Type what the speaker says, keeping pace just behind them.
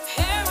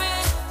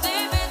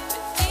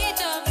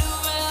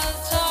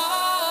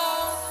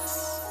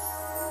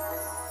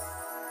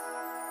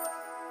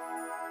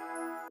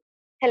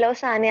Hello,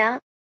 Sanya.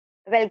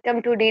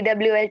 Welcome to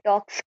DWL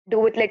Talks,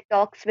 Do It Lit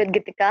Talks with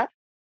Gitika.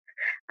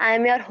 I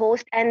am your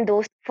host and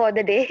host for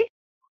the day,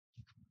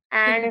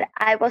 and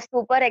I was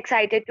super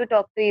excited to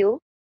talk to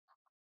you.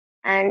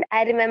 And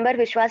I remember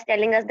Vishwas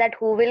telling us that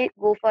who will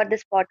go for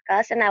this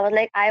podcast, and I was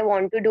like, I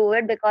want to do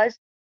it because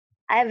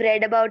I have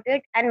read about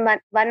it, and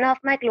one of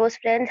my close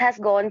friends has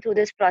gone through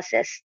this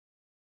process.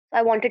 So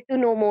I wanted to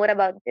know more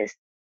about this.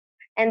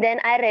 And then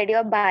I read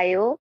your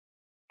bio,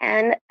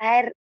 and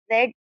I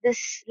read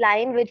this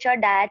line which your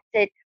dad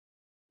said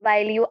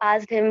while you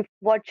asked him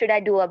what should I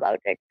do about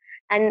it,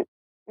 and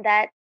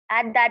that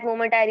at that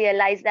moment I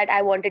realized that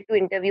I wanted to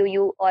interview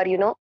you, or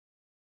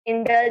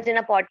indulge in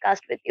a podcast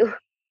with you.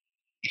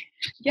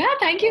 Yeah,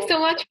 thank you So so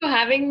much for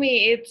having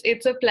me.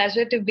 It's a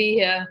pleasure to be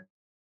here.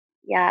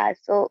 yeah,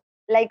 so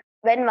like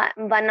when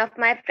one of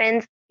my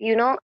friends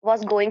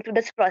was going through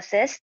this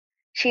process,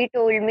 she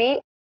told me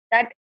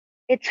that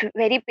it's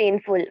very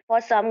painful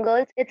for some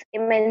girls, it's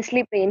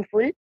immensely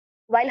painful,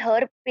 while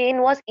her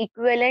pain was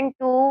equivalent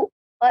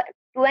uh,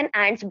 to an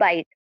ant's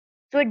bite,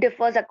 so it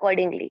differs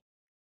accordingly.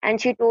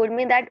 And she told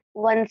me that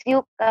once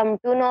you come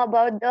to know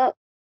about the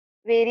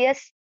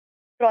various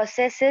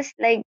processes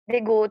like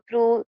they go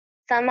through,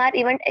 some aren't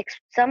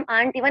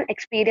even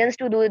experienced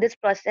to do this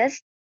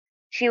process.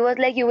 She was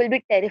like, you will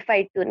be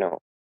terrified to know.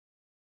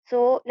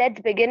 So let's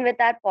begin with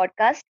our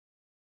podcast.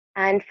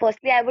 And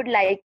firstly, I would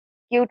like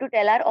you to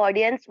tell our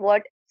audience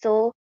what.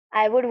 So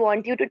I would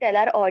want you to tell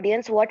our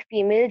audience what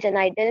female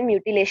genital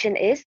mutilation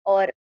is,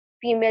 or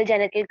female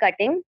genital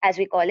cutting, as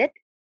we call it.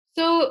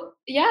 So,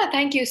 yeah,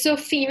 thank you. So,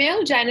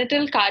 female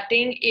genital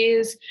cutting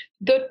is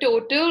the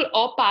total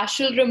or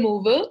partial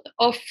removal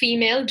of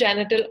female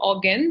genital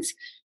organs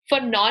for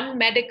non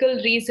medical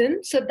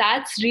reasons. So,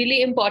 that's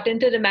really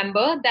important to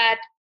remember that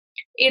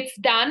it's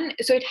done,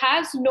 so it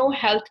has no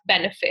health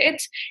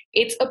benefits.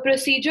 It's a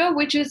procedure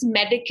which is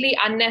medically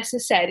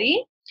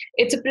unnecessary.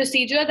 It's a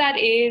procedure that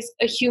is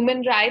a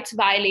human rights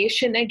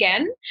violation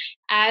again,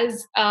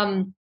 as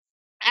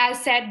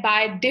as said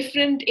by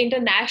different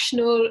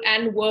international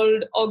and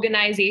world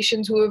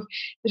organizations who have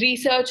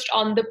researched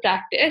on the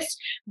practice.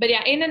 But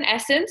yeah, in an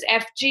essence,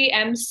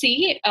 FGM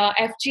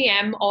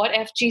or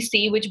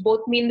FGC, which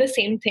both mean the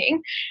same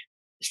thing,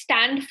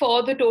 stand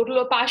for the total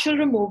or partial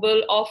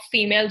removal of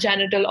female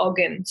genital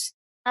organs.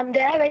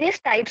 There are various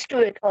types to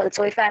it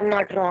also, if I'm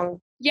not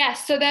wrong.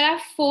 Yes, so there are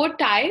four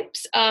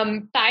types: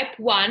 type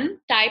 1,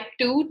 type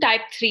 2,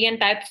 type 3, and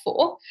type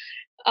 4.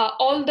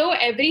 Although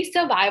every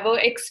survivor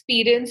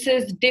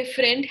experiences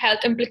different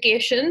health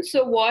implications,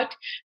 so what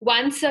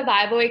one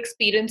survivor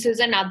experiences,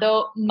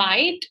 another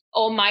might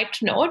or might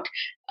not.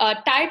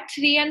 Type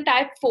 3 and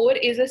type 4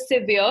 is a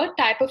severe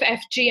type of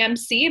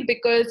FGMC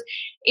because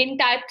in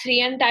type 3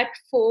 and type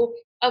 4,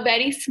 a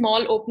very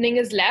small opening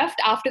is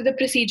left after the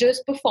procedure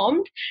is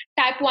performed.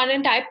 Type 1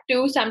 and type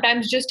 2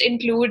 sometimes just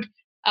include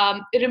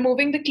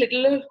removing the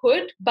clitoral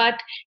hood,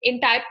 but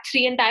in type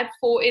 3 and type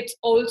 4, it's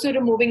also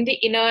removing the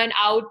inner and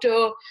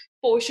outer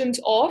portions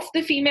of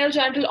the female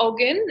genital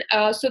organ.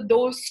 So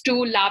those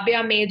two,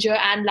 labia major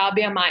and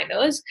labia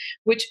minors,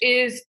 which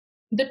is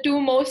the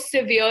two most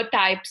severe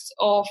types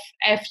of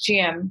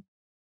FGM.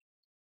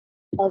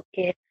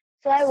 Okay.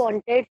 So I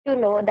wanted to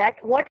know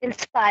that what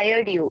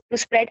inspired you to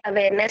spread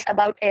awareness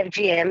about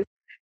FGM,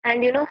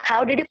 and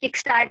how did you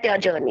kickstart your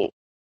journey?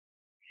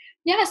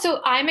 Yeah, so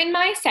I'm in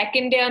my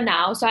second year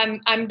now. So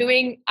I'm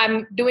doing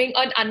an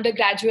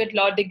undergraduate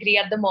law degree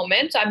at the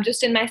moment. So I'm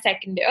just in my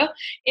second year.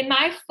 In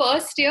my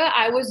first year,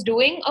 I was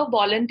doing a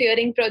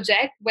volunteering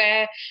project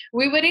where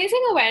we were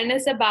raising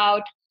awareness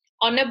about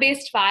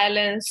honor-based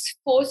violence,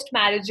 forced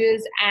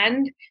marriages,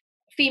 and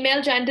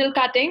female genital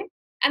cutting.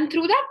 And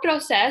through that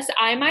process,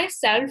 I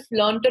myself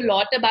learned a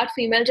lot about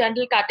female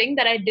genital cutting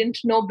that I didn't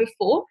know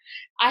before.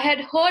 I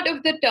had heard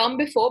of the term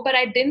before, but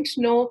I didn't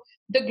know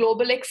the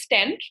global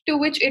extent to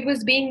which it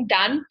was being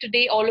done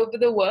today all over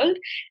the world.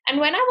 And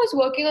when I was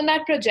working on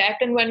that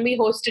project, and when we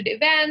hosted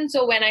events,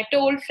 or when I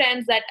told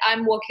friends that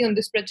I'm working on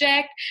this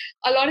project,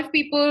 a lot of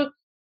people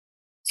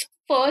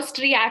first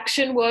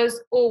reaction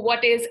was, oh,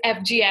 what is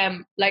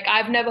FGM? Like,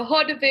 I've never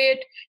heard of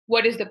it.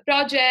 What is the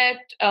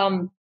project?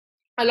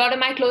 A lot of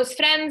my close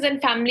friends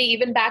and family,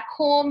 even back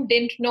home,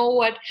 didn't know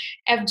what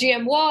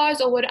FGM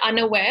was or were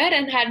unaware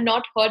and had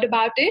not heard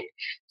about it.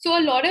 So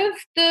a lot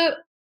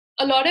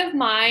of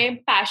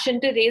my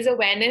passion to raise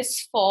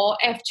awareness for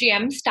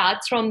FGM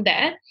starts from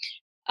there.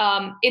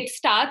 It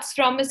starts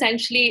from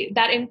essentially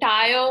that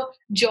entire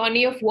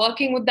journey of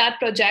working with that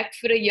project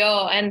for a year.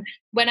 And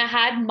when I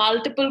had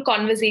multiple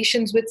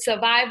conversations with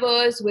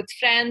survivors, with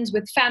friends,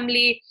 with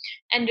family,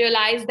 and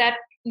realized that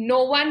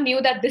no one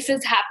knew that this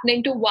is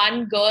happening to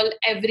one girl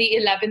every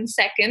 11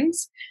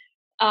 seconds.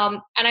 And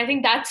I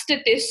think that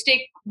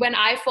statistic, when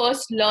I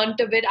first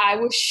learned of it, I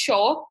was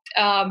shocked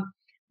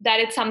that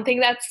it's something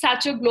that's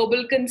such a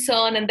global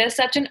concern and there's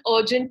such an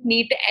urgent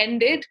need to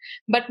end it,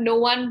 but no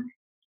one,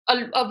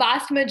 a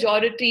vast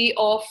majority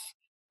of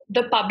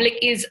the public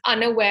is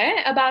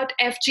unaware about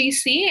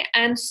FGC.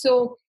 And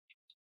so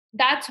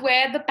that's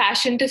where the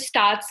passion to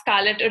start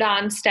Scarlet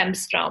Udan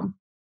stems from.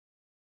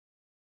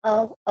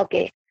 Oh,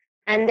 okay.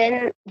 And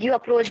then you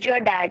approached your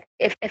dad,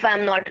 if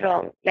I'm not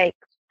wrong. Like,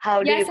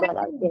 how did you Yes, go I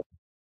about did. it?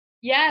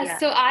 Yeah, Yeah.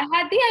 so I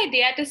had the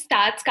idea to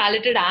start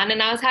Scarlet Udan,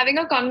 and I was having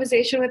a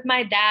conversation with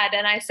my dad,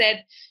 and I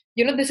said,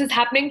 this is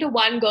happening to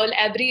one girl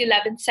every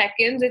 11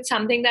 seconds. It's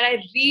something that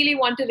I really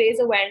want to raise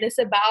awareness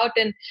about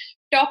and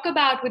talk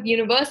about with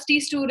university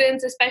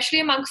students, especially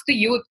amongst the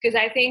youth, because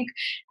I think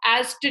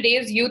as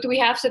today's youth, we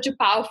have such a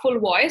powerful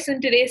voice in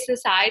today's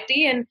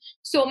society, and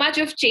so much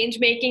of change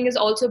making is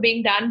also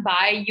being done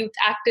by youth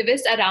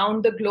activists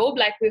around the globe,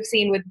 like we've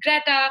seen with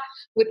Greta,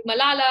 with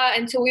Malala.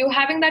 And so we were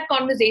having that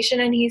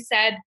conversation, and he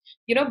said,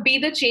 be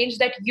the change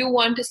that you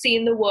want to see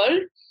in the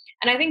world.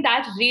 And I think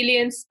that really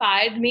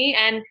inspired me.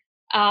 And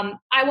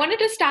I wanted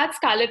to start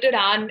Scarlet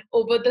Udan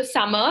over the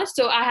summer.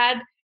 So I had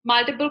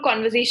multiple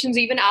conversations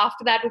even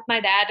after that with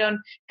my dad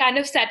on kind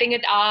of setting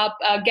it up,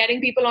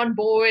 getting people on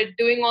board,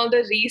 doing all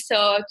the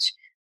research.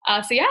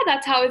 So yeah,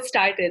 that's how it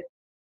started.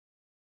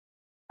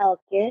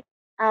 Okay.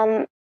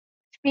 Um,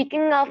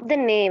 Speaking of the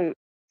name,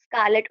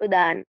 Scarlet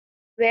Udan,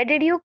 where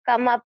did you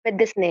come up with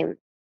this name?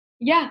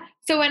 Yeah.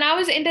 So when I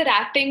was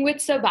interacting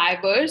with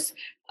survivors,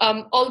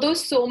 although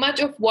so much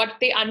of what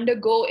they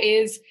undergo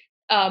is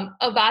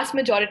a vast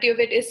majority of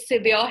it is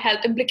severe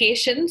health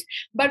implications,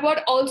 but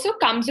what also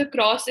comes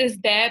across is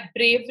their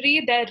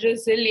bravery, their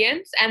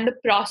resilience, and the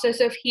process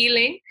of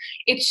healing.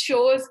 It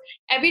shows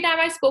every time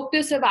I spoke to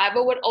a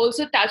survivor, what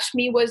also touched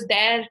me was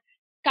their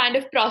kind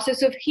of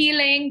process of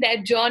healing, their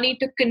journey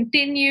to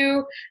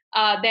continue,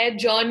 their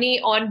journey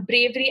on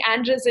bravery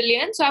and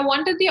resilience. So I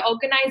wanted the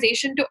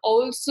organization to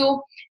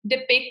also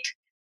depict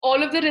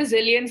all of the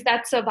resilience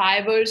that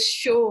survivors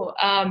show.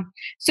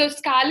 So,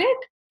 scarlet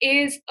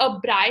is a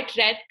bright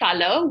red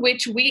color,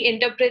 which we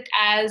interpret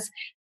as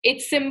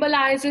it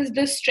symbolizes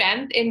the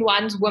strength in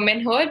one's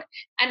womanhood.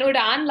 And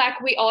Udan, like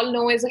we all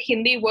know, is a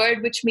Hindi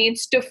word which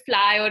means to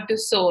fly or to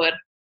soar.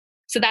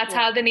 So that's Yeah.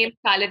 how the name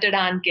Scarlet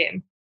Udan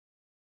came.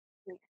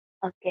 Yeah.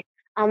 Okay.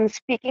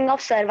 Speaking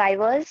of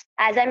survivors,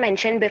 as I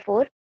mentioned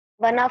before,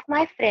 one of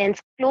my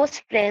friends,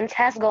 close friends,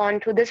 has gone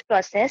through this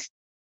process,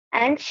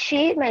 and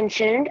she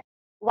mentioned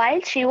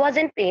while she was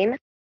in pain,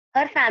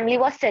 her family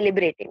was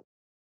celebrating.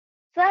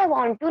 So I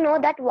want to know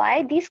that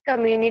why these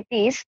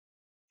communities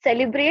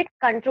celebrate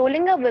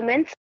controlling a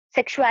woman's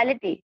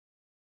sexuality.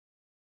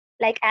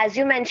 Like as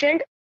you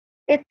mentioned,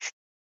 it's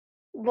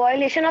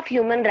violation of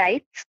human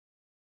rights.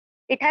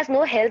 It has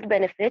no health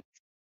benefits,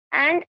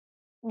 and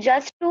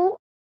just to,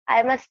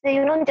 I must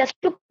say, just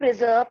to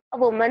preserve a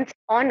woman's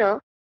honor,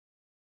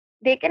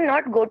 they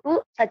cannot go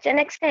to such an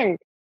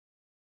extent.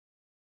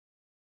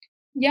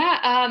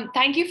 Yeah,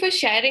 thank you for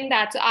sharing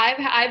that. So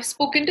I've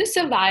spoken to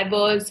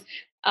survivors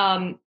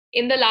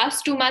in the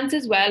last 2 months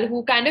as well,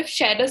 who kind of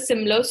shared a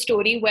similar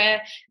story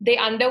where they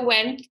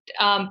underwent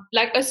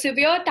like a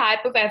severe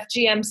type of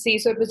FGMC.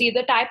 So it was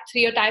either type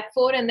 3 or type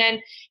 4, and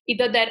then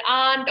either their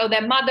aunt or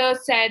their mother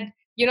said,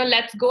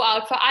 let's go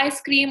out for ice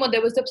cream, or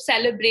there was a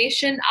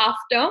celebration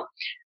after.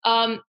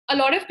 A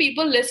lot of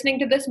people listening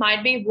to this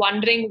might be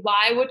wondering,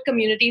 why would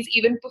communities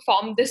even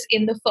perform this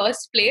in the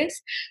first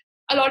place?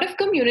 A lot of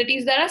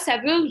communities, there are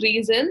several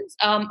reasons.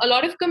 A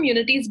lot of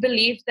communities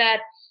believe that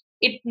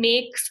it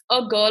makes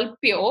a girl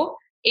pure,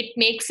 it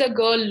makes a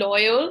girl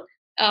loyal.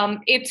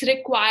 It's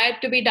required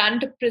to be done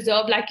to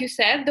preserve, like you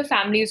said, the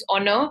family's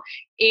honor.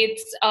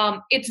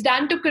 It's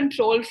done to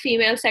control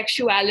female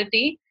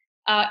sexuality.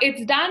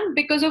 It's done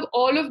because of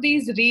all of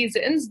these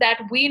reasons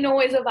that we know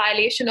is a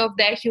violation of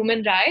their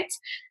human rights.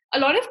 A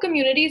lot of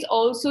communities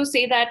also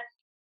say that,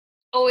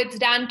 oh, it's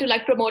done to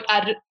like promote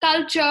our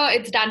culture,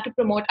 it's done to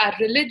promote our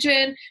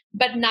religion,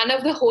 but none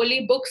of the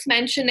holy books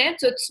mention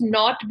it. So it's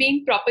not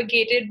being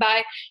propagated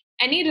by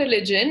any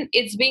religion.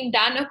 It's being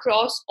done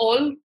across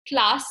all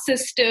class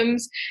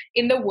systems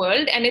in the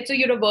world, and it's a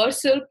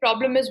universal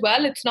problem as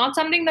well. It's not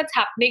something that's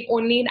happening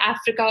only in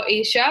Africa or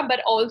Asia, but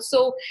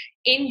also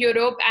in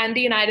Europe and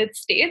the United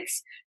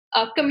States.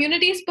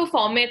 Communities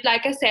perform it,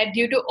 like I said,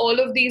 due to all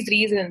of these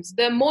reasons.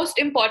 The most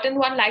important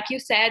one, like you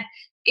said,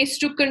 is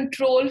to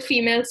control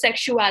female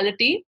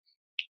sexuality.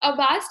 A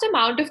vast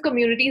amount of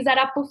communities that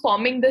are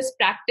performing this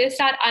practice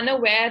are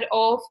unaware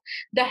of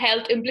the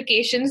health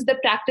implications the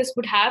practice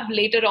would have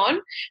later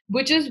on,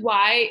 which is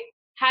why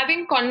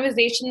having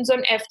conversations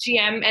on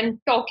FGM and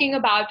talking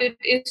about it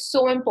is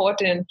so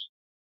important.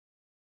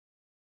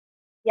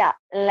 Yeah,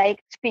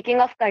 like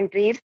speaking of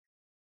countries,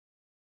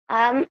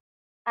 um,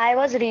 I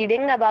was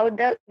reading about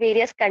the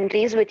various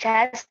countries which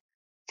has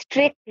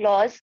strict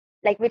laws,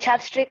 like which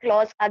have strict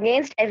laws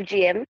against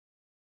FGM,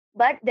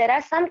 but there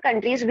are some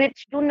countries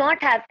which do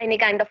not have any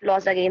kind of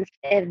laws against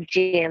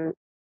FGM.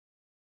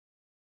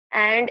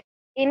 And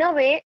in a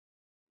way,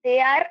 they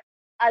are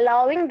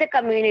allowing the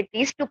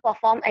communities to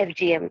perform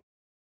FGM.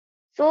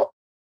 So,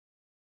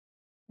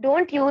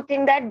 don't you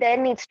think that there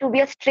needs to be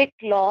a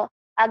strict law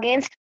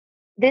against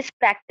this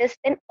practice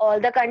in all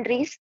the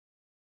countries?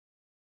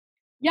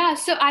 Yeah,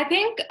 so I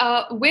think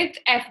with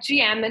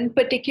FGM and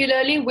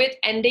particularly with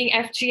ending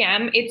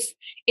FGM, it's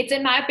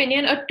in my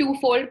opinion a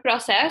twofold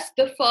process.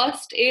 The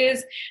first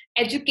is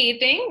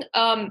educating.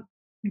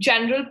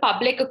 general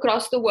public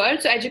across the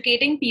world. So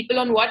educating people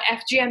on what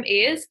FGM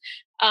is,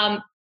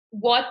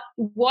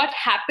 what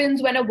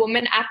happens when a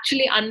woman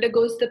actually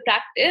undergoes the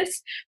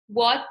practice,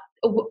 what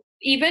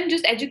even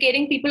just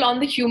educating people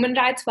on the human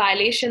rights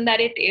violation that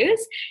it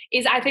is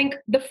I think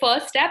the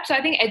first step. So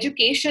I think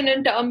education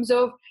in terms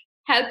of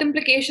health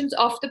implications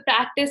of the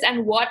practice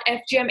and what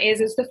FGM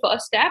is the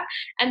first step.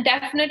 And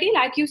definitely,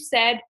 like you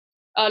said,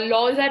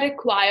 laws are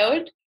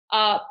required.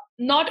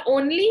 Not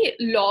only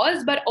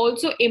laws, but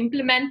also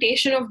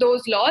implementation of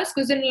those laws.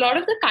 Because in a lot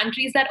of the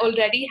countries that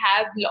already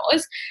have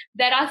laws,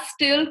 there are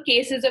still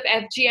cases of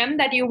FGM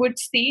that you would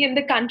see in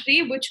the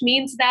country, which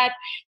means that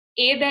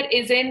A, there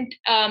isn't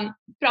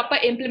proper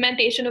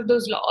implementation of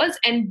those laws,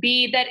 and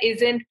B, there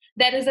is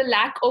a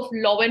lack of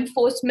law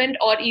enforcement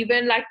or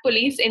even like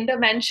police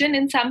intervention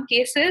in some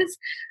cases.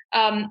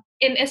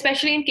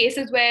 Especially in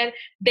cases where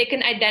they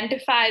can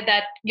identify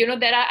that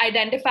there are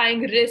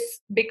identifying risks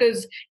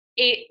because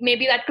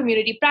maybe that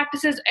community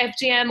practices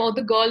FGM or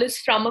the girl is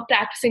from a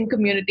practicing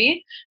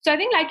community. So I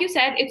think, like you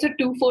said, it's a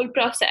twofold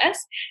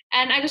process.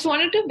 And I just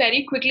wanted to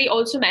very quickly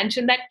also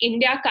mention that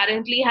India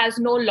currently has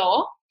no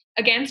law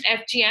against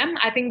FGM.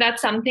 I think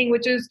that's something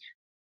which is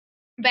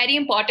very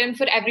important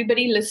for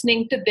everybody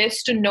listening to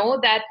this to know,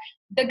 that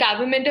the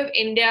government of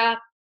India,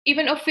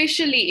 even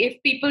officially,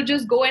 if people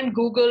just go and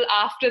Google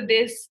after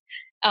this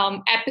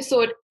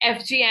episode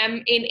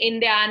FGM in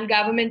India and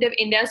government of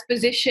India's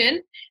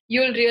position,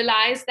 you'll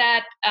realize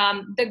that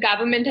the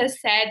government has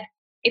said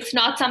it's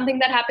not something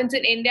that happens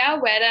in India,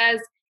 whereas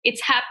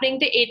it's happening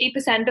to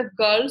 80% of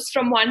girls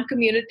from one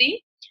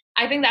community.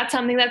 I think that's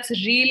something that's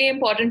really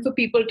important for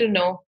people to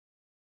know.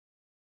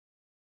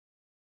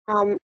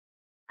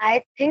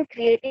 I think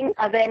creating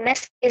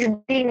awareness is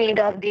the need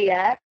of the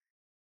hour,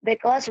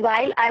 because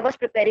while I was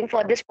preparing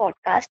for this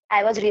podcast,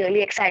 I was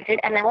really excited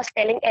and I was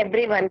telling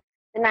everyone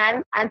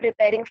that I'm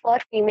preparing for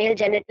female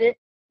genital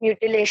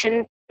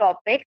mutilation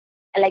topic.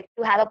 I like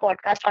to have a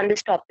podcast on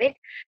this topic,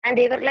 and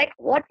they were like,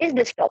 "What is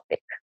this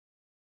topic?"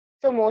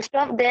 So most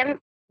of them,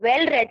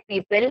 well-read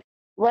people,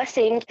 were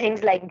saying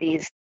things like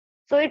these.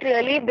 So it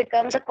really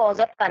becomes a cause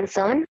of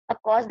concern, a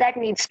cause that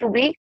needs to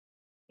be,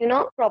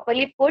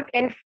 properly put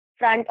in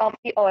front of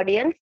the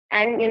audience,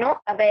 and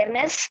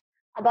awareness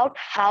about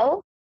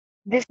how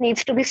this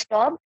needs to be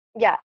stopped.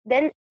 Yeah.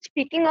 Then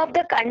speaking of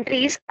the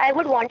countries, I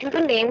would want you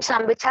to name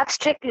some which have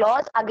strict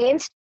laws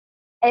against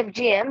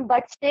FGM,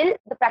 but still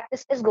the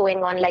practice is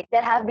going on. Like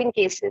there have been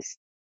cases.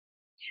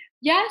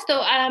 Yeah,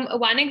 so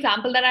one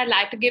example that I'd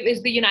like to give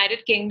is the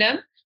United Kingdom.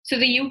 So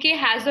the UK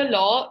has a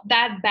law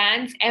that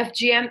bans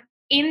FGM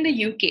in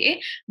the UK.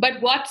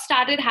 But what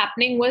started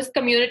happening was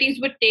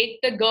communities would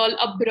take the girl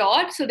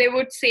abroad. So they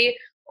would say,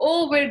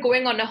 "Oh, we're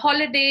going on a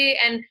holiday,"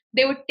 and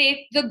they would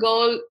take the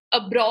girl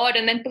abroad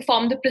and then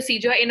perform the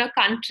procedure in a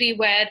country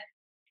where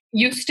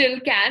you still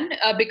can,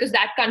 because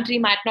that country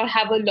might not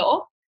have a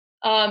law.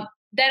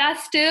 There are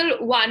still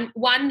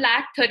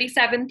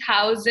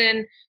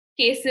 137,000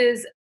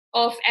 cases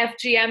of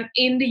FGM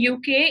in the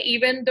UK,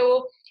 even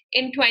though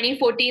in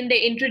 2014 they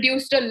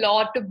introduced a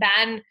law to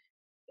ban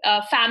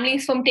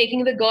families from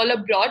taking the girl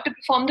abroad to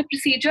perform the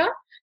procedure.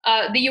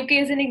 The UK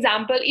is an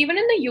example. Even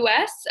in the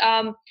US,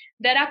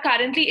 there are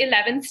currently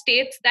 11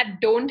 states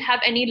that don't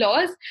have any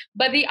laws,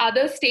 but the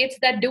other states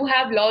that do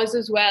have laws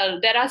as well.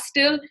 There are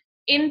still,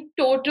 in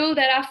total,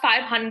 there are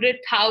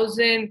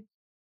 500,000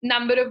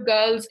 number of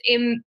girls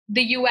in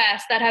the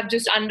US that have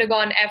just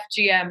undergone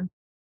FGM.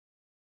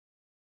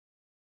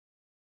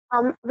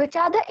 Which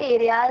are the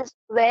areas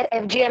where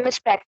FGM is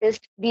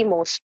practiced the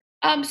most?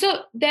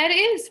 So there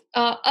is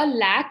a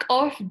lack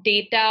of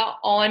data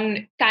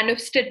on kind of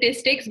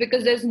statistics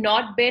because there's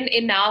not been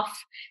enough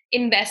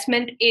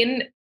investment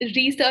in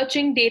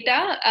researching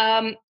data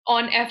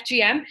on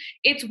FGM.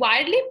 It's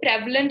widely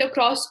prevalent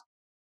across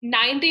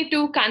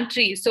 92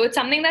 countries. So it's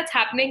something that's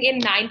happening in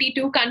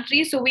 92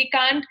 countries. So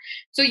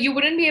you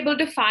wouldn't be able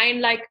to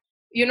find like,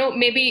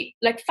 maybe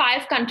like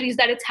 5 countries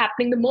that it's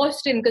happening the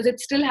most in, because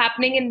it's still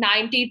happening in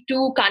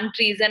 92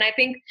 countries. And I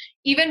think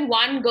even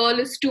one girl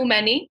is too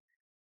many.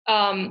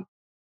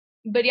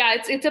 But yeah,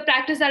 it's a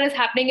practice that is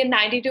happening in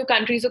 92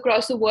 countries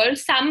across the world.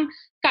 Some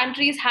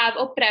countries have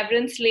a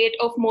prevalence rate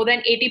of more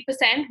than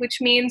 80%, which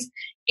means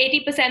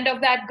 80% of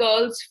that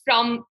girls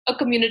from a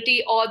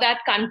community or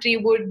that country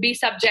would be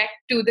subject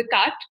to the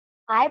cut.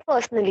 I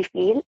personally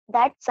feel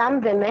that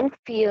some women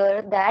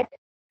fear that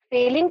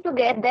failing to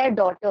get their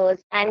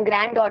daughters and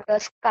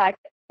granddaughters cut,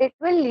 it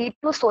will lead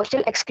to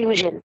social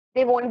exclusion.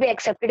 They won't be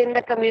accepted in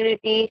the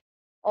community,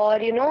 or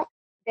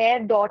their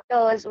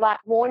daughters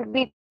won't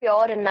be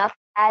pure enough,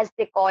 as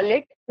they call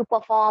it, to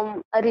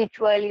perform a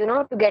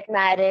ritual, to get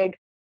married.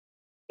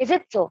 Is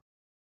it so?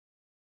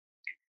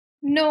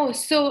 No.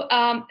 So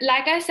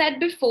like I said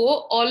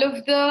before, all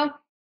of the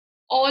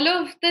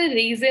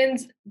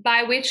reasons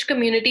by which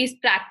communities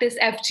practice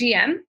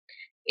FGM,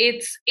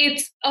 it's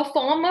a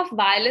form of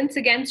violence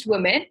against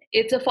women,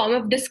 it's a form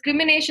of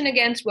discrimination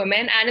against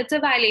women, and it's a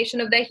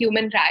violation of their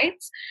human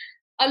rights.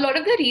 A lot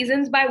of the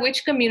reasons by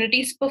which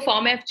communities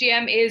perform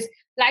FGM is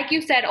like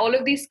you said, all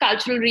of these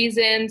cultural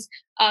reasons,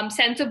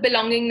 sense of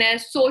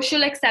belongingness,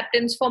 social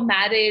acceptance for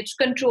marriage,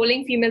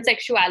 controlling female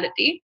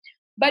sexuality.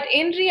 But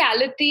in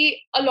reality,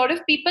 a lot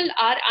of people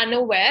are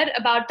unaware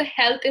about the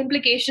health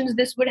implications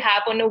this would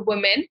have on a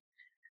woman,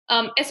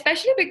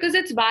 especially because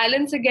it's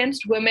violence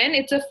against women.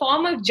 It's a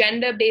form of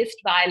gender based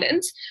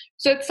violence.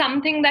 So it's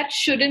something that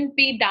shouldn't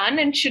be done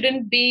and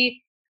shouldn't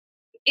be.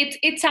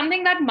 It's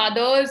something that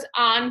mothers,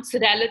 aunts,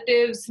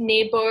 relatives,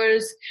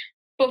 neighbors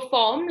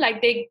perform,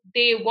 like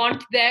they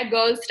want their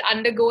girls to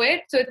undergo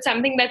it. So it's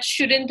something that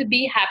shouldn't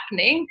be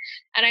happening.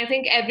 And I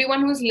think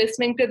everyone who's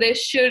listening to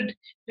this should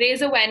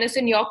raise awareness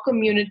in your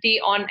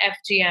community on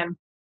FGM.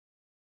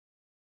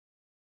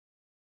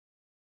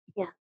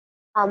 Yeah.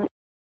 Um,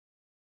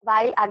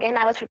 while again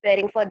I was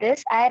preparing for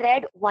this, I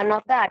read one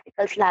of the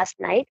articles last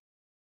night,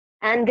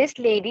 and this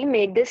lady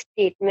made this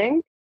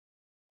statement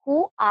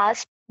who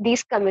asked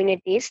these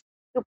communities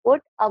to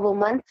put a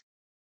woman's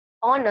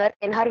honor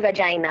in her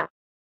vagina.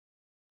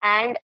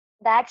 And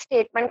that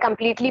statement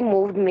completely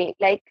moved me.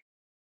 Like,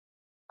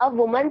 a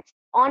woman's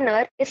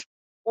honor is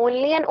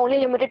only and only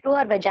limited to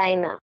her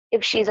vagina.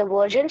 If she's a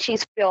virgin,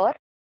 she's pure.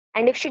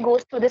 And if she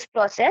goes through this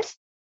process,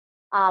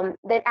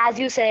 then as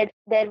you said,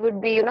 there would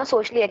be,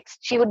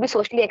 she would be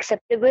socially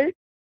acceptable,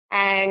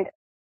 and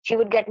she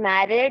would get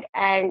married,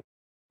 and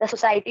the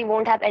society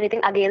won't have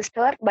anything against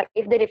her. But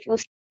if they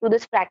refuse to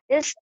this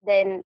practice,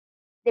 then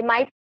they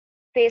might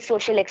face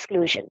social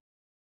exclusion.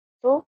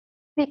 So,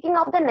 speaking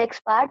of the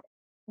next part,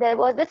 there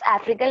was this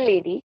African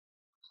lady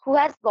who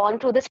has gone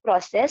through this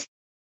process,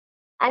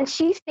 and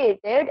she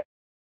stated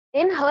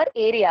in her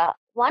area,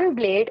 one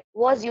blade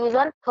was used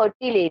on 30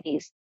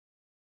 ladies.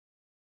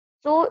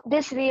 So,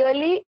 this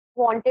really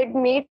wanted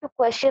me to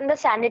question the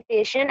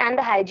sanitation and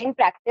the hygiene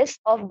practice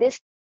of this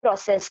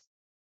process.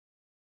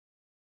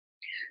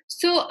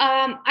 So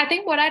I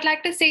think what I'd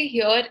like to say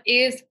here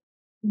is,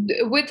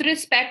 with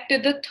respect to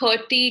the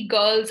 30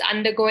 girls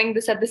undergoing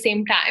this at the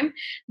same time,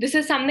 this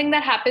is something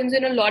that happens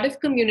in a lot of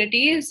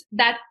communities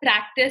that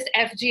practice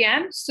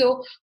FGM.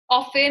 So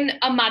often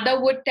a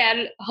mother would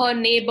tell her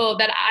neighbor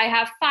that I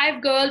have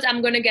 5 girls,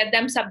 I'm going to get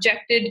them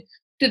subjected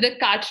to the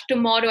cut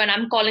tomorrow, and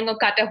I'm calling a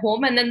cutter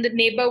home. And then the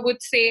neighbor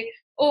would say,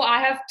 oh,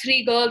 I have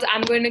 3 girls,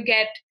 I'm going to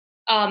get,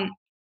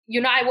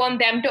 I want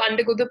them to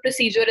undergo the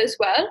procedure as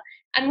well.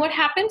 And what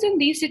happens in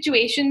these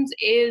situations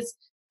is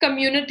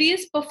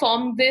communities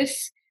perform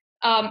this,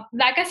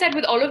 like I said,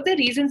 with all of the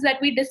reasons that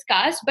we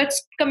discussed, but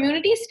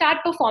communities start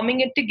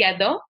performing it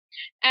together.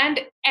 And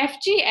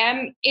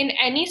FGM in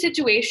any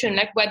situation,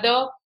 like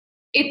whether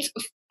it's,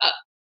 uh,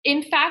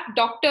 in fact,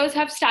 doctors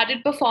have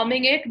started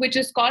performing it, which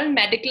is called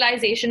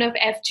medicalization of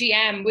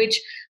FGM, which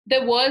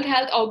the World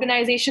Health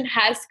Organization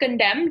has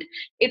condemned.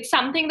 It's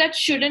something that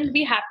shouldn't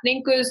be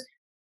happening, because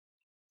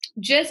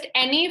just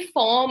any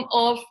form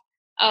of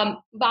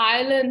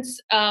violence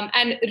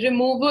and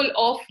removal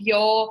of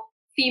your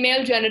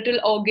female genital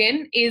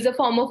organ is a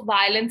form of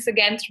violence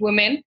against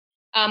women,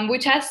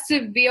 which has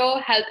severe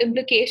health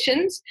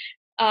implications.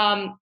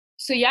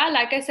 So yeah,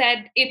 like I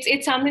said,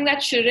 it's something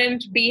that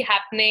shouldn't be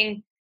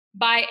happening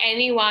by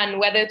anyone,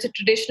 whether it's a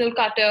traditional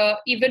cutter,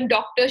 even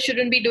doctors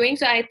shouldn't be doing.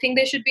 So I think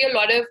there should be a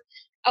lot of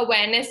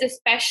awareness,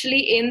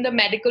 especially in the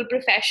medical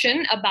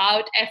profession,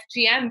 about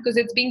FGM, because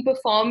it's being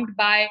performed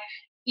by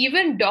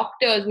even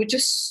doctors, which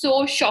is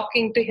so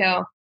shocking to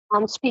hear.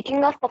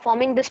 Speaking of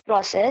performing this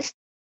process,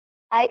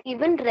 I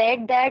even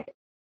read that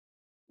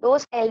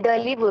those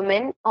elderly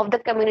women of the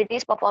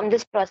communities perform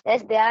this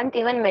process. They aren't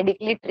even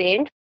medically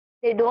trained.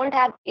 They don't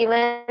have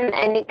even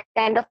any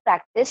kind of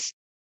practice.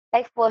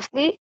 Like,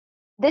 firstly,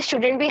 this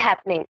shouldn't be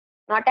happening,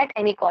 not at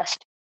any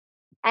cost.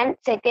 And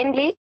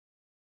secondly,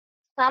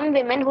 some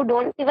women who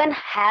don't even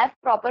have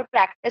proper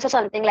practice or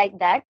something like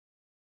that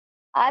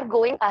are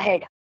going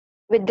ahead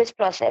with this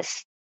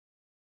process.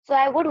 So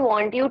I would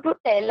want you to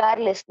tell our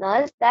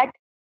listeners that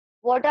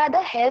what are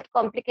the health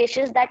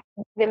complications that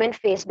women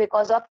face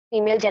because of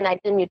female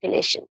genital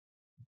mutilation?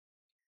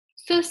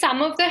 So,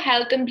 some of the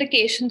health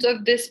implications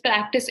of this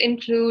practice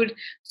include,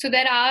 so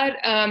there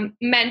are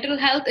mental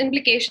health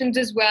implications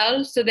as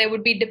well. So, there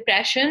would be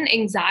depression,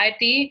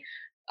 anxiety,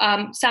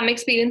 some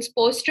experience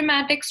post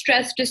traumatic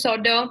stress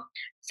disorder.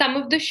 Some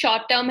of the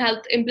short term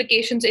health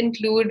implications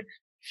include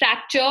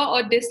fracture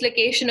or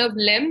dislocation of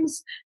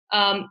limbs.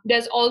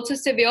 There's also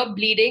severe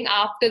bleeding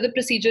after the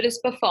procedure is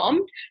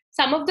performed.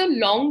 Some of the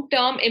long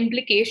term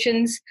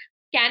implications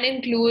can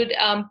include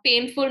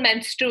painful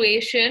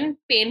menstruation,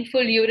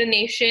 painful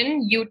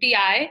urination,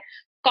 UTI,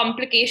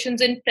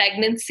 complications in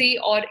pregnancy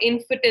or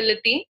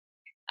infertility.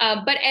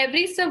 But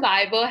every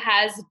survivor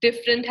has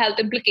different health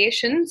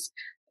implications.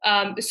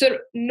 So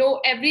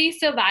no, every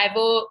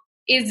survivor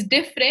is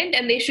different,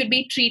 and they should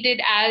be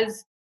treated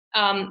as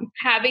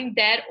having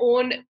their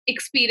own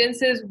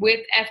experiences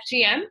with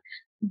FGM.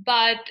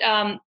 But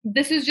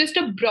this is just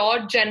a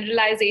broad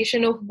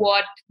generalization of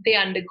what they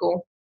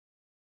undergo.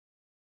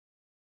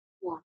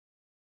 Yeah.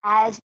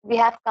 As we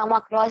have come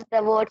across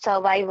the word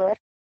survivor,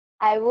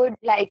 I would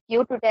like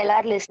you to tell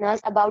our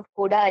listeners about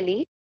Hoda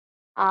Ali.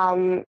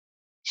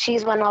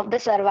 She's one of the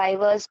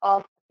survivors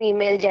of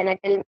female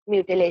genital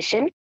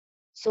mutilation.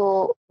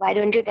 So why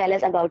don't you tell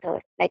us about her?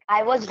 Like,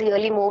 I was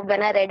really moved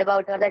when I read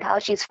about her, that how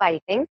she's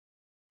fighting,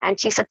 and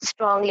she's such a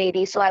strong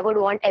lady. So I would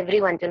want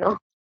everyone to know.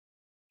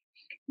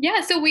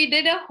 Yeah, so we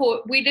did a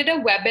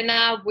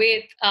webinar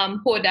with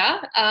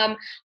Hoda.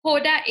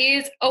 Hoda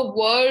is a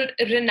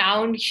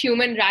world-renowned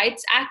human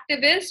rights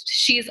activist.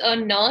 She's a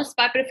nurse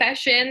by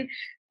profession.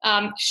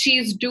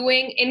 She's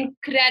doing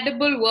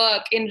incredible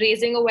work in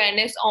raising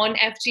awareness on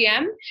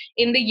FGM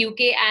in the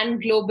UK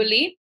and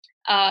globally.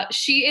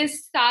 She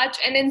is such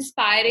an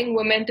inspiring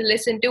woman to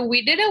listen to.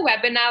 We did a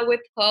webinar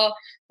with her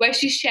where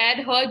she shared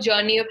her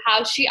journey of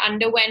how she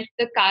underwent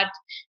the cut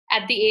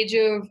at the age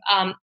of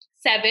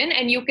 7,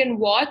 and you can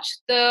watch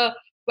the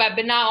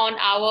webinar on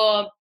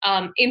our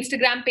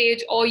Instagram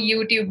page or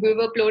YouTube. We've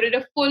uploaded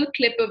a full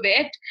clip of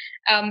it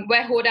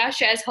where Hoda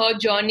shares her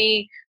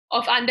journey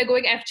of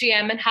undergoing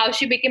FGM and how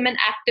she became an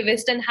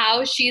activist and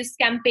how she's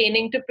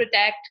campaigning to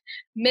protect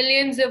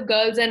millions of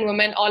girls and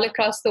women all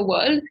across the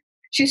world.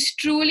 She's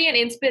truly an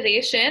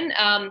inspiration.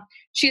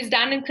 She's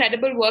done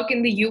incredible work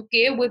in the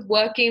UK with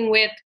working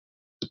with,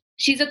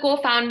 she's a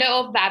co-founder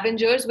of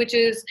Avengers, which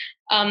is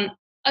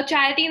a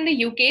charity in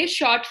the UK,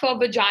 short for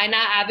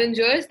Vagina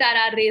Avengers, that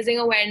are raising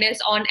awareness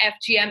on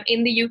FGM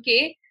in the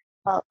UK.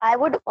 I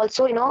would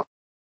also,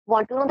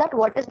 want to know that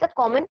what is the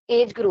common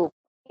age group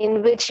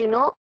in which,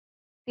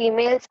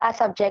 females are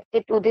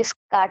subjected to these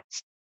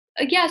cuts.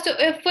 Yeah, so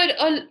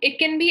it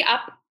can be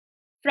up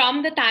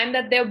from the time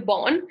that they're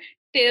born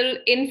till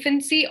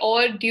infancy,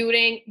 or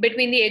during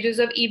between the ages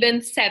of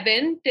even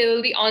 7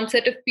 till the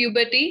onset of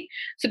puberty.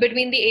 So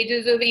between the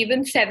ages of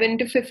even 7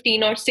 to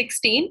 15 or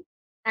 16.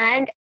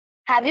 And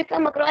have you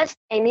come across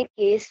any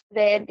case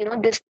where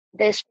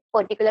this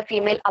particular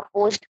female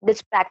opposed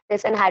this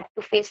practice and had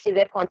to face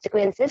severe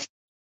consequences?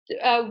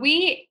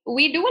 We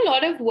do a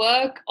lot of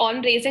work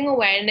on raising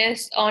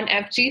awareness on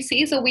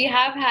FGC. So we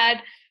have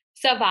had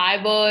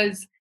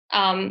survivors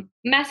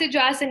message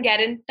us and get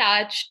in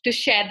touch to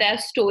share their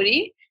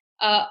story.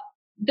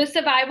 The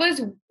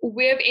survivors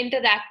we've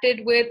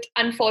interacted with,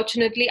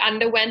 unfortunately,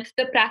 underwent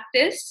the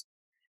practice.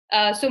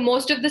 So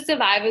most of the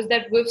survivors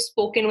that we've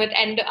spoken with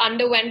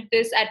underwent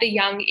this at a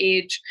young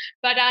age,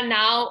 but are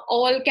now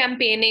all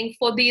campaigning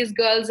for these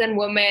girls and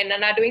women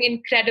and are doing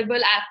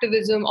incredible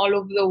activism all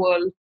over the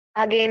world.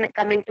 Again,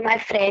 coming to my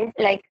friend,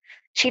 like,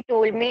 she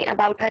told me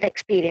about her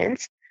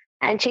experience,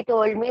 and she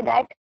told me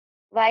that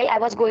while I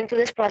was going through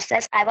this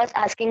process, I was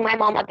asking my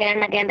mom again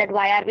and again that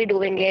why are we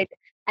doing it?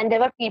 And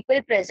there were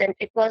people present.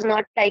 It was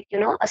not like,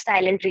 a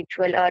silent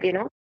ritual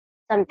or,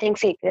 something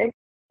sacred.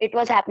 It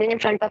was happening in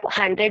front of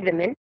 100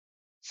 women.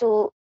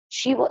 So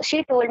she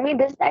told me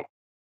this, that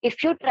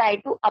if you try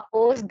to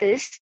oppose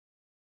this,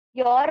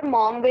 your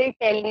mom will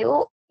tell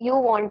you,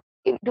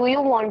 do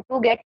you want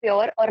to get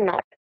pure or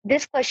not?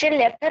 This question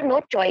left her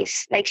no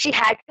choice. Like, she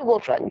had to go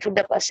through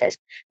the process,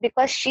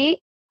 because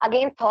she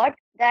again thought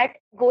that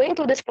going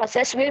through this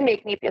process will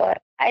make me pure.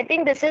 I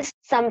think this is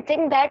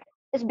something that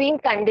is being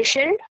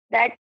conditioned,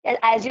 that,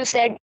 as you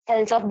said,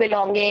 sense of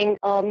belonging,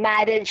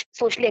 marriage,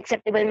 socially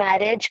acceptable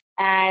marriage,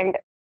 and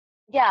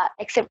yeah,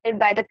 accepted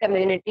by the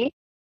community.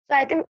 So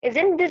I think,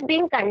 isn't this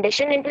being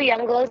conditioned into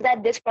young girls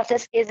that this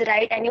process is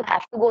right and you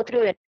have to go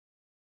through it?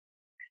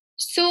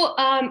 So,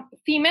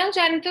 female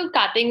genital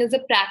cutting is a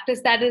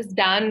practice that is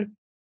done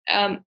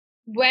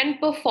when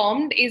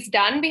performed, is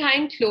done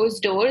behind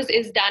closed doors,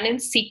 is done in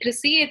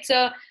secrecy. It's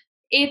a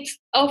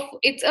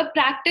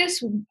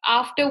practice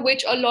after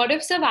which a lot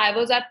of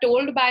survivors are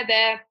told by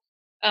their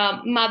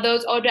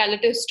mothers or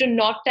relatives to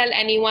not tell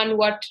anyone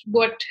what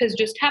has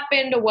just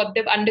happened or what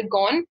they've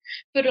undergone.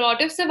 For a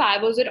lot of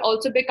survivors, it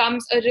also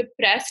becomes a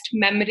repressed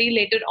memory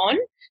later on.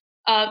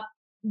 Uh,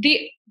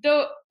 the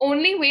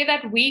only way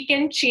that we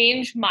can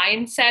change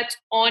mindsets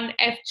on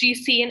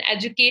FGC and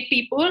educate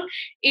people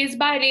is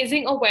by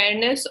raising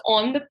awareness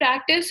on the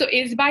practice. So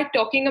is by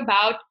talking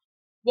about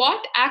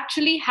what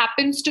actually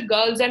happens to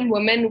girls and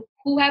women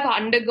who have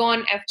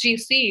undergone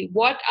FGC.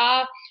 What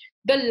are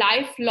the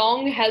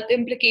lifelong health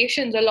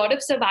implications? A lot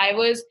of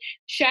survivors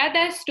share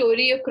their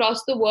story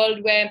across the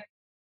world where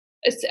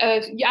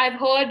I've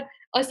heard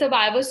a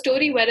survivor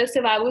story where a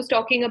survivor was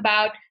talking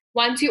about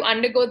once you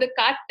undergo the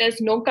cut,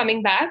 there's no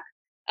coming back.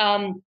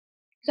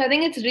 So I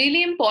think it's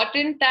really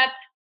important that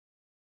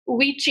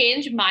we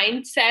change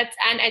mindsets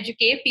and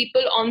educate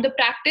people on the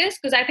practice,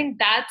 because I think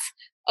that's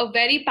a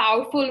very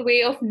powerful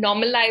way of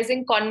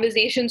normalizing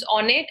conversations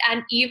on it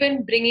and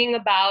even bringing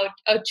about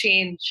a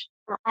change.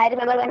 I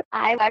remember when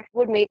that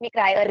would make me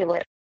cry a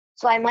river.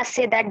 So I must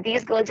say that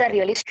these girls are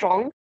really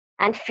strong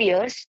and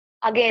fierce.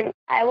 Again,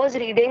 I was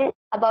reading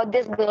about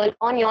this girl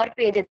on your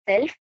page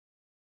itself.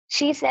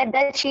 She said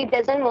that she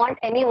doesn't want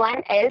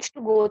anyone else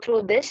to go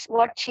through this,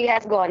 what she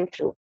has gone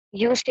through.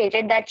 You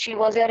stated that she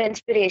was your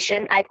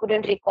inspiration. I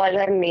couldn't recall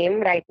her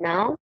name right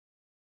now.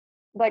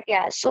 But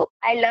yeah, so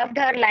I loved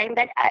her line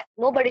that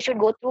nobody should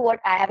go through what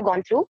I have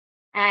gone through.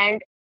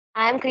 And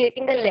I'm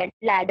creating a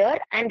ladder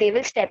and they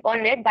will step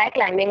on it by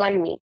climbing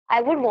on me.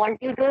 I would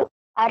want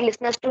our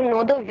listeners to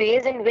know the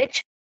ways in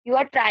which you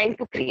are trying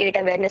to create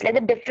awareness, like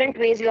the different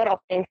ways you are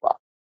opting for?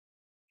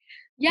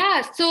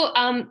 Yeah,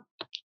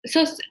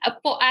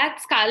 for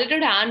at Scarlet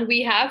Udan,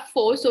 we have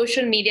 4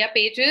 social media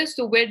pages.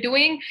 So we're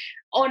doing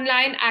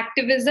online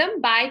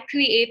activism by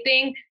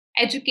creating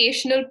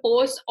educational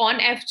posts on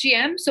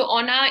FGM. So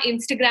on our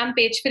Instagram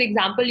page, for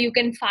example, you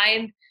can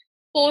find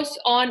posts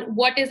on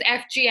what is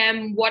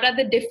FGM, what are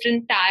the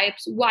different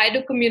types, why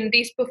do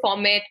communities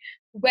perform it,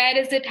 where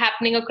is it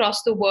happening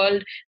across the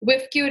world.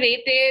 We've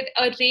curated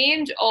a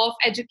range of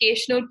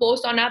educational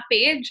posts on our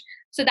page,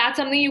 so that's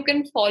something you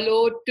can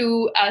follow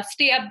to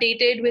stay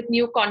updated with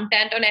new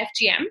content on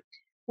FGM.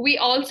 We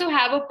also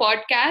have a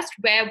podcast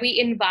where we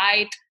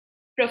invite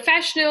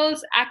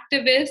professionals,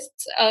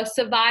 activists,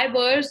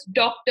 survivors,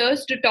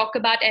 doctors to talk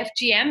about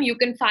FGM. You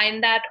can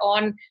find that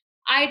on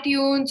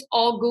iTunes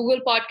or Google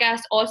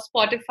Podcast or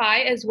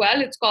Spotify as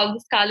well. It's called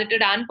the Scarlet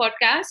Udan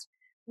Podcast.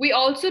 We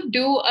also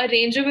do a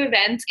range of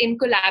events in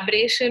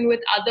collaboration with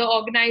other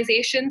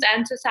organizations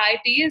and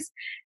societies.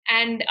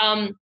 And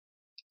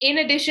in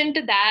addition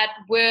to that,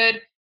 we're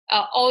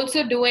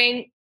also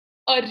doing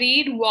a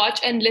read, watch,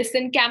 and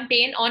listen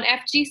campaign on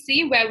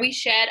FGC where we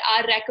share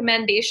our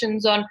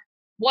recommendations on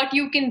what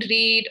you can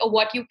read or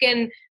what you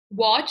can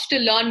watch to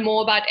learn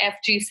more about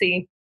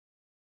FGC.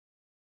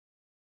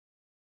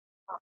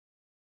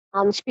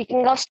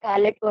 Speaking of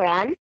Scarlet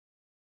Udan,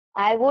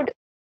 I would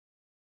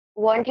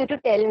want you to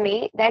tell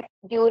me that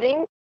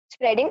during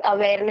spreading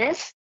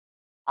awareness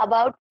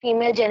about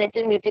female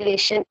genital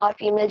mutilation or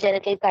female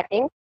genital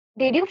cutting,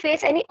 did you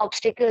face any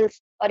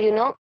obstacles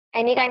or,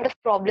 any kind of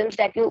problems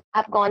that you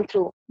have gone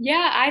through?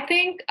 Yeah, I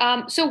think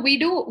so.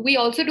 We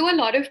also do a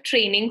lot of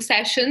training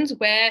sessions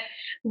where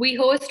we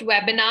host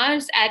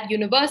webinars at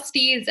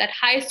universities, at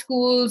high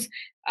schools,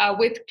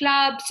 with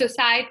clubs,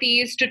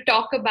 societies to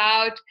talk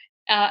about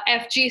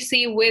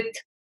FGC with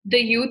the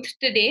youth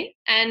today.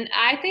 And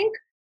I think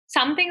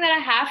something that I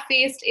have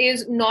faced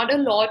is not a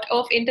lot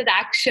of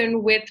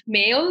interaction with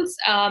males.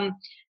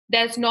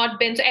 There's not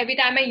been, so every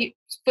time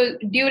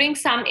during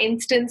some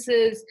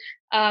instances,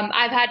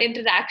 I've had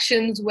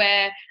interactions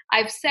where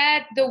I've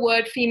said the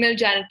word female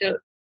genital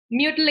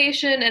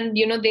mutilation, and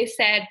they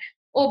said,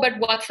 "Oh, but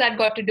what's that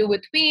got to do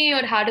with me,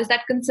 or how does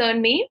that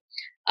concern me?"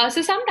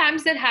 So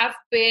sometimes there have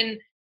been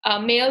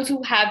males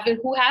who have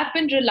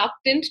been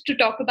reluctant to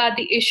talk about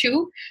the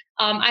issue.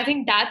 I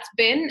think that's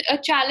been a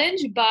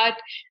challenge, but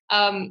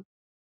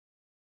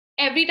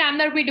every time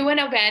that we do an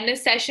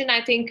awareness session,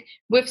 I think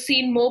we've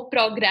seen more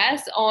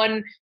progress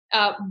on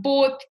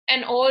both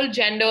and all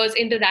genders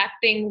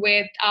interacting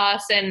with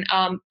us and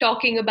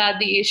talking about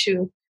the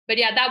issue. But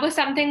yeah, that was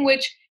something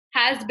which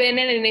has been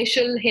an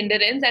initial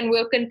hindrance, and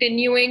we're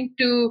continuing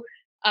to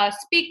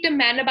speak to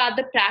men about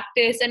the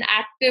practice and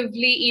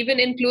actively even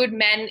include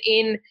men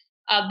in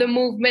the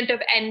movement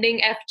of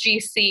ending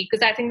FGC,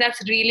 because I think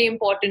that's really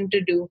important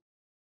to do.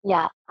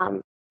 Yeah,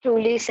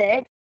 truly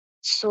said.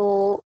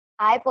 So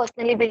I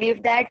personally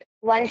believe that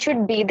one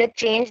should be the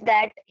change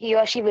that he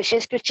or she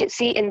wishes to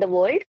see in the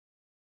world.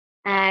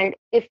 And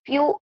if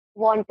you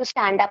want to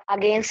stand up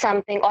against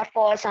something or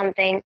for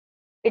something,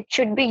 it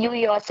should be you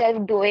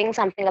yourself doing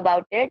something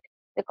about it.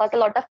 Because a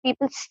lot of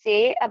people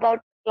say about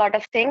a lot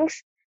of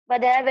things,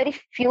 but there are very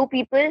few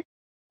people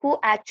who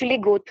actually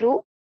go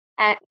through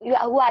and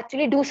who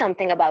actually do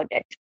something about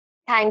it.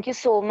 Thank you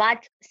so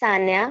much,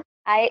 Sanya.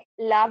 I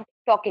loved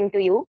talking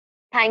to you.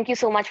 Thank you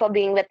so much for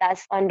being with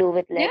us on Do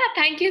With Liv. Yeah,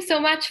 thank you so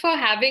much for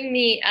having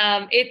me.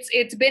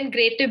 It's been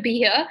great to be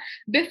here.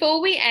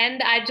 Before we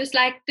end, I'd just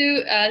like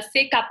to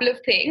say a couple of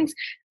things.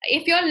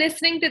 If you're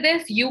listening to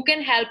this, you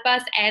can help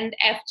us end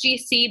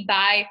FGC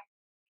by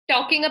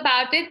talking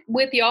about it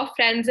with your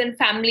friends and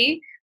family.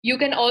 You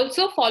can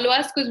also follow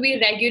us because we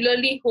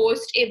regularly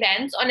host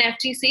events on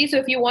FGC. So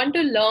if you want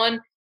to learn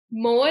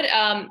more,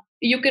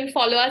 you can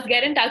follow us,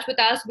 get in touch with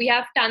us. We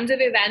have tons of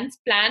events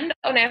planned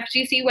on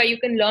FGC where you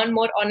can learn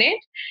more on it.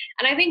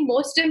 And I think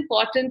most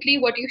importantly,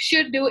 what you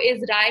should do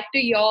is write to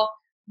your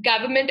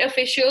government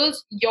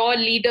officials, your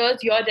leaders,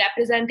 your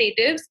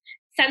representatives.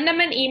 Send them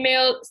an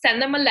email,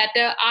 send them a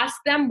letter, ask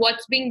them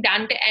what's being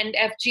done to end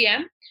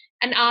FGM,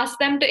 and ask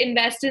them to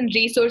invest in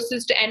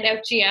resources to end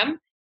FGM.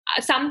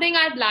 Something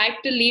I'd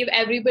like to leave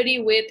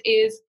everybody with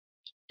is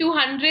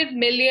 200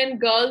 million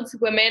girls,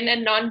 women,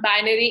 and non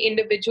binary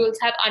individuals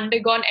have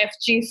undergone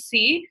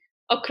FGC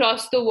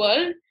across the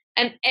world.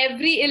 And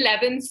every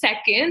 11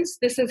 seconds,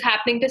 this is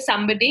happening to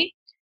somebody.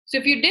 So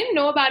if you didn't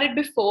know about it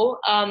before,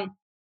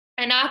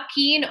 and are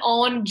keen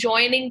on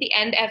joining the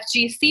End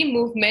FGC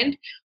movement,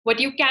 what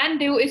you can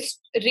do is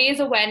raise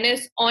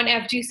awareness on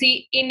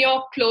FGC in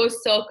your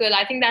close circle.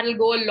 I think that'll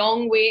go a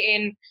long way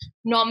in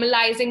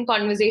normalizing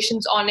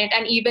conversations on it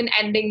and even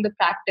ending the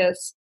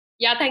practice.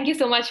 Yeah, thank you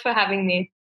so much for having me.